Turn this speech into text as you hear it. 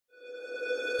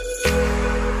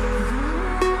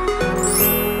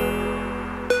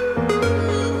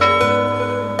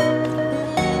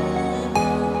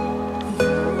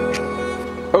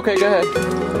Okay, go ahead.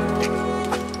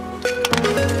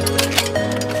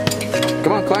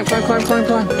 Come on, climb, climb, climb, climb,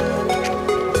 climb.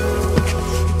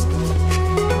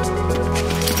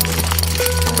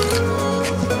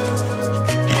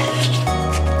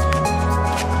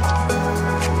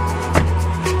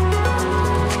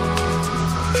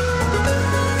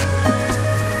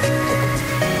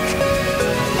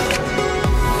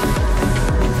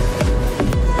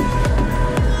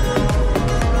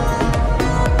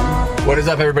 What is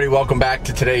up, everybody? Welcome back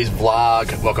to today's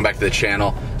vlog. Welcome back to the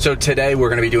channel. So today we're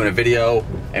gonna be doing a video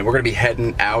and we're gonna be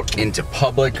heading out into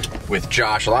public with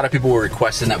Josh. A lot of people were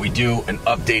requesting that we do an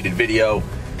updated video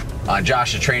on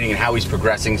Josh's training and how he's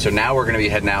progressing. So now we're gonna be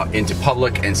heading out into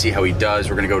public and see how he does.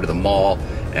 We're gonna go to the mall,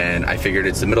 and I figured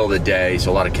it's the middle of the day,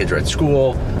 so a lot of kids are at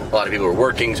school, a lot of people are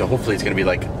working, so hopefully it's gonna be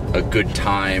like a good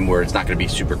time where it's not gonna be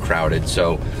super crowded.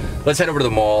 So let's head over to the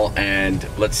mall and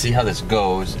let's see how this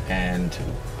goes, and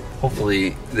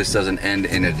hopefully this doesn't end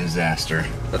in a disaster.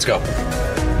 Let's go.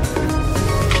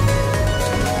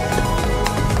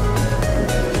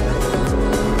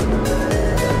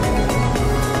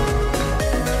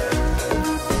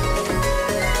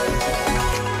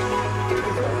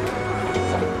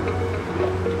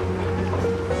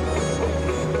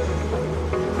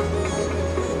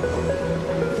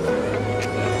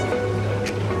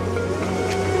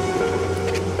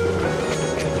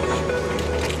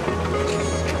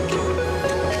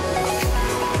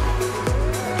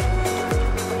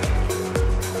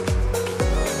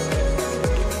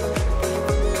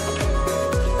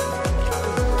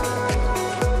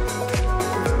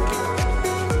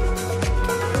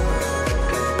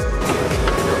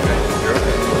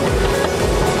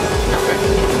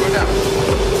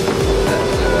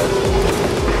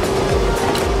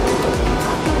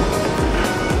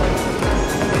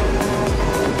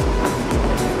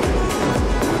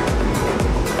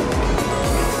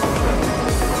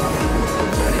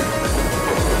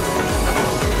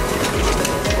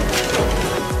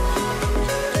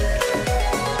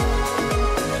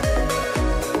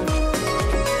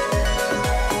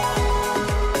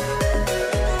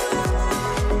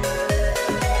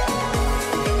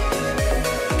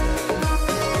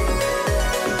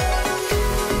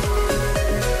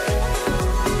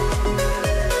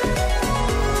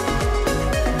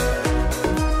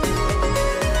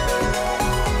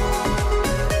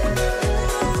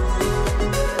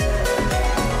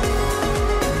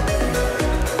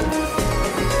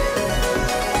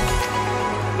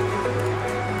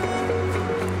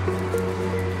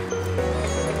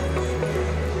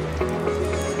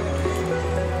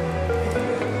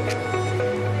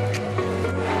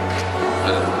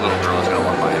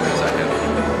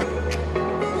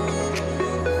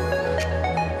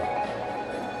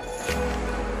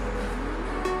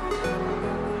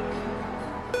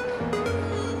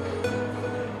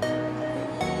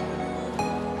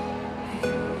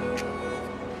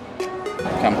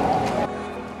 Come.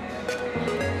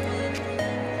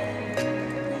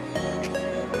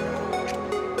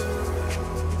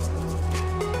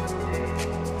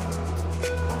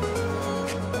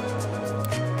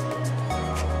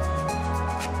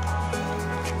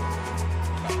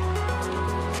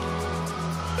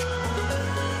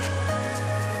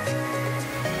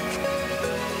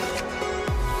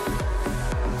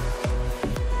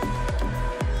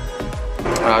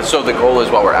 So the goal is,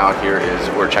 while we're out here, is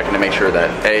we're checking to make sure that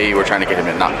we're trying to get him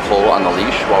to not pull on the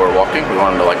leash while we're walking. We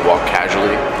want him to like walk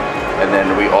casually, and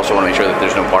then we also want to make sure that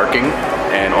there's no barking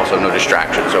and also no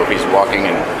distraction. So if he's walking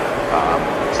and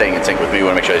staying in sync with me,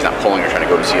 we want to make sure he's not pulling or trying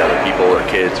to go to see other people or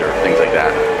kids or things like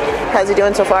that. How's he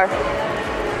doing so far?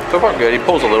 So far good. He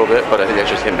pulls a little bit, but I think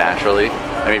that's just him naturally.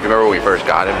 I mean, if you remember when we first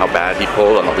got him, how bad he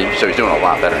pulled on the leash, so he's doing a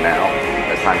lot better now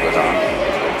as time goes on.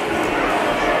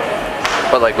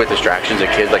 But like with distractions of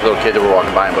kids, like little kids that were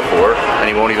walking by him before, and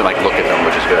he won't even like look at them,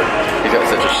 which is good. He's got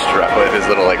such a strap with his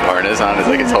little like harness on, it's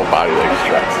like his whole body like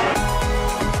straps.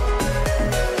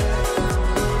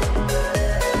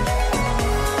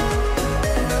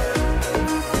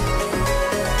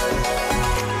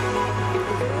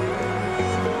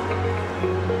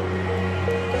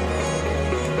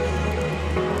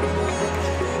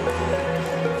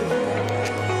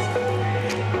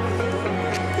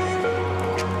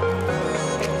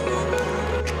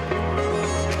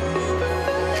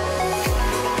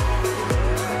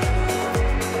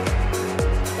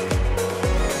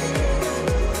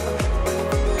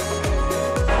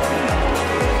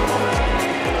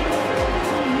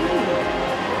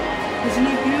 Isn't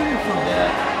he beautiful?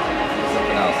 Yeah,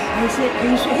 something else.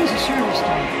 He's a service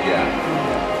dog. Yeah.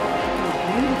 Oh,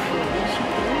 beautiful.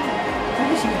 What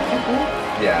is he, a pit bull?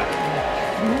 Yeah.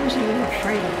 I'm always a little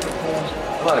afraid of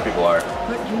footballs. A lot of people are.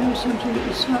 But you know something?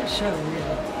 It's not so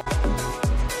really.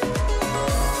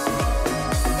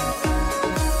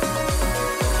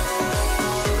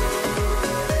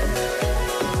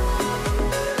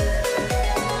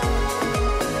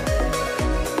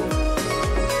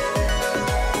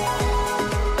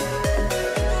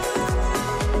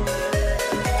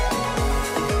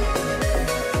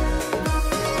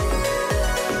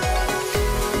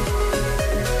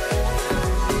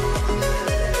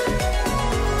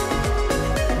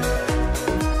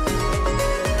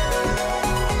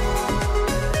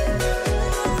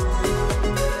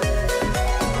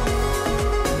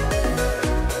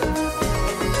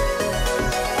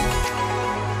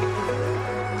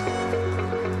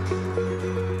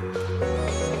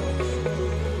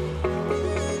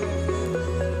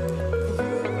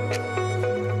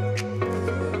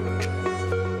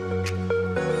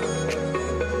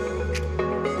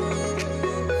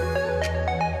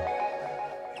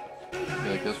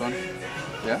 This one?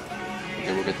 Yeah?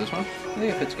 Okay, we'll get this one. I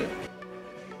think it fits good.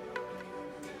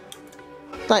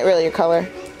 It's not really your color.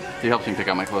 He helps me pick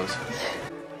out my clothes.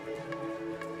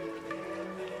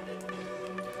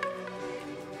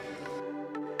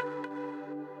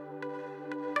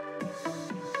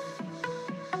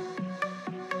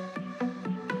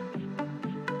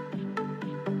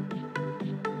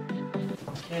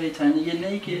 Okay, time to get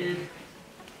naked.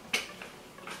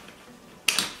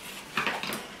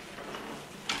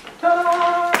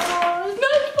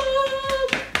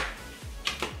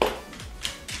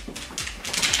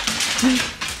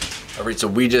 Alright, so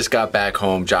we just got back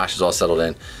home. Josh is all settled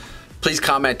in. Please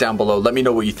comment down below. Let me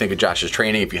know what you think of Josh's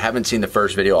training. If you haven't seen the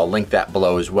first video, I'll link that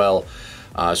below as well.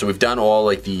 So we've done all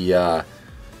like the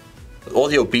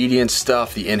obedience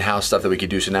stuff, the in-house stuff that we could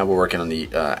do. So now we're working on the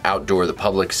outdoor, the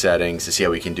public settings to see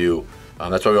how we can do.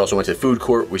 That's why we also went to the food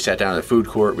court. We sat down in the food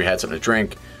court. We had something to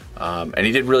drink. And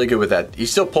he did really good with that. He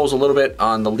still pulls a little bit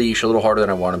on the leash, a little harder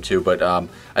than I want him to, but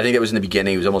I think that was in the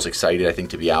beginning. He was almost excited, I think,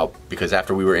 to be out, because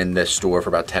after we were in this store for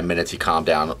about 10 minutes, he calmed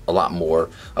down a lot more.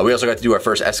 We also got to do our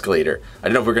first escalator. I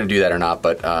didn't know if we were going to do that or not,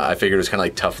 but I figured it was kind of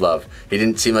like tough love. He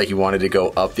didn't seem like he wanted to go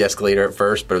up the escalator at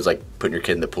first, but it was like putting your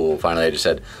kid in the pool. Finally, I just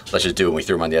said, let's just do it, and we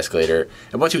threw him on the escalator.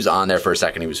 And once he was on there for a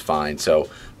second, he was fine.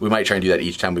 So we might try and do that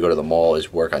each time we go to the mall,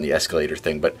 is work on the escalator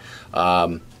thing. But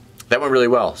that went really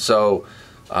well. So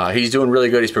he's doing really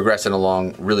good. He's progressing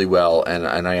along really well, and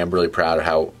I am really proud of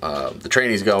how the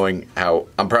training's going.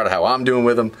 I'm proud of how I'm doing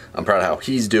with him. I'm proud of how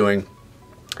he's doing.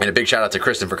 And a big shout out to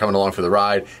Kristen for coming along for the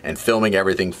ride and filming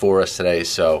everything for us today.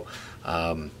 So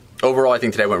overall, I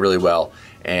think today went really well.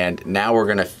 And now we're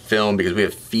gonna film, because we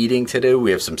have feeding to do.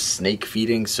 We have some snake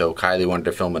feeding. So Kylie wanted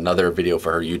to film another video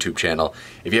for her YouTube channel.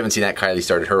 If you haven't seen that, Kylie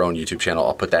started her own YouTube channel.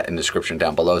 I'll put that in the description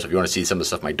down below. So if you want to see some of the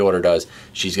stuff my daughter does,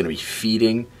 she's gonna be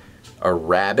feeding a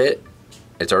rabbit.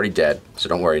 It's already dead, so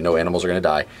don't worry, no animals are gonna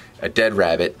die. A dead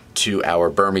rabbit to our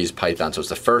Burmese python. So it's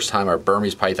the first time our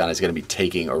Burmese python is gonna be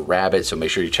taking a rabbit, so make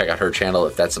sure you check out her channel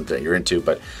if that's something that you're into.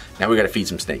 But now we gotta feed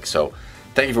some snakes. So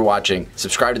thank you for watching.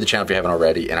 Subscribe to the channel if you haven't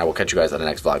already, and I will catch you guys on the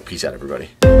next vlog. Peace out, everybody.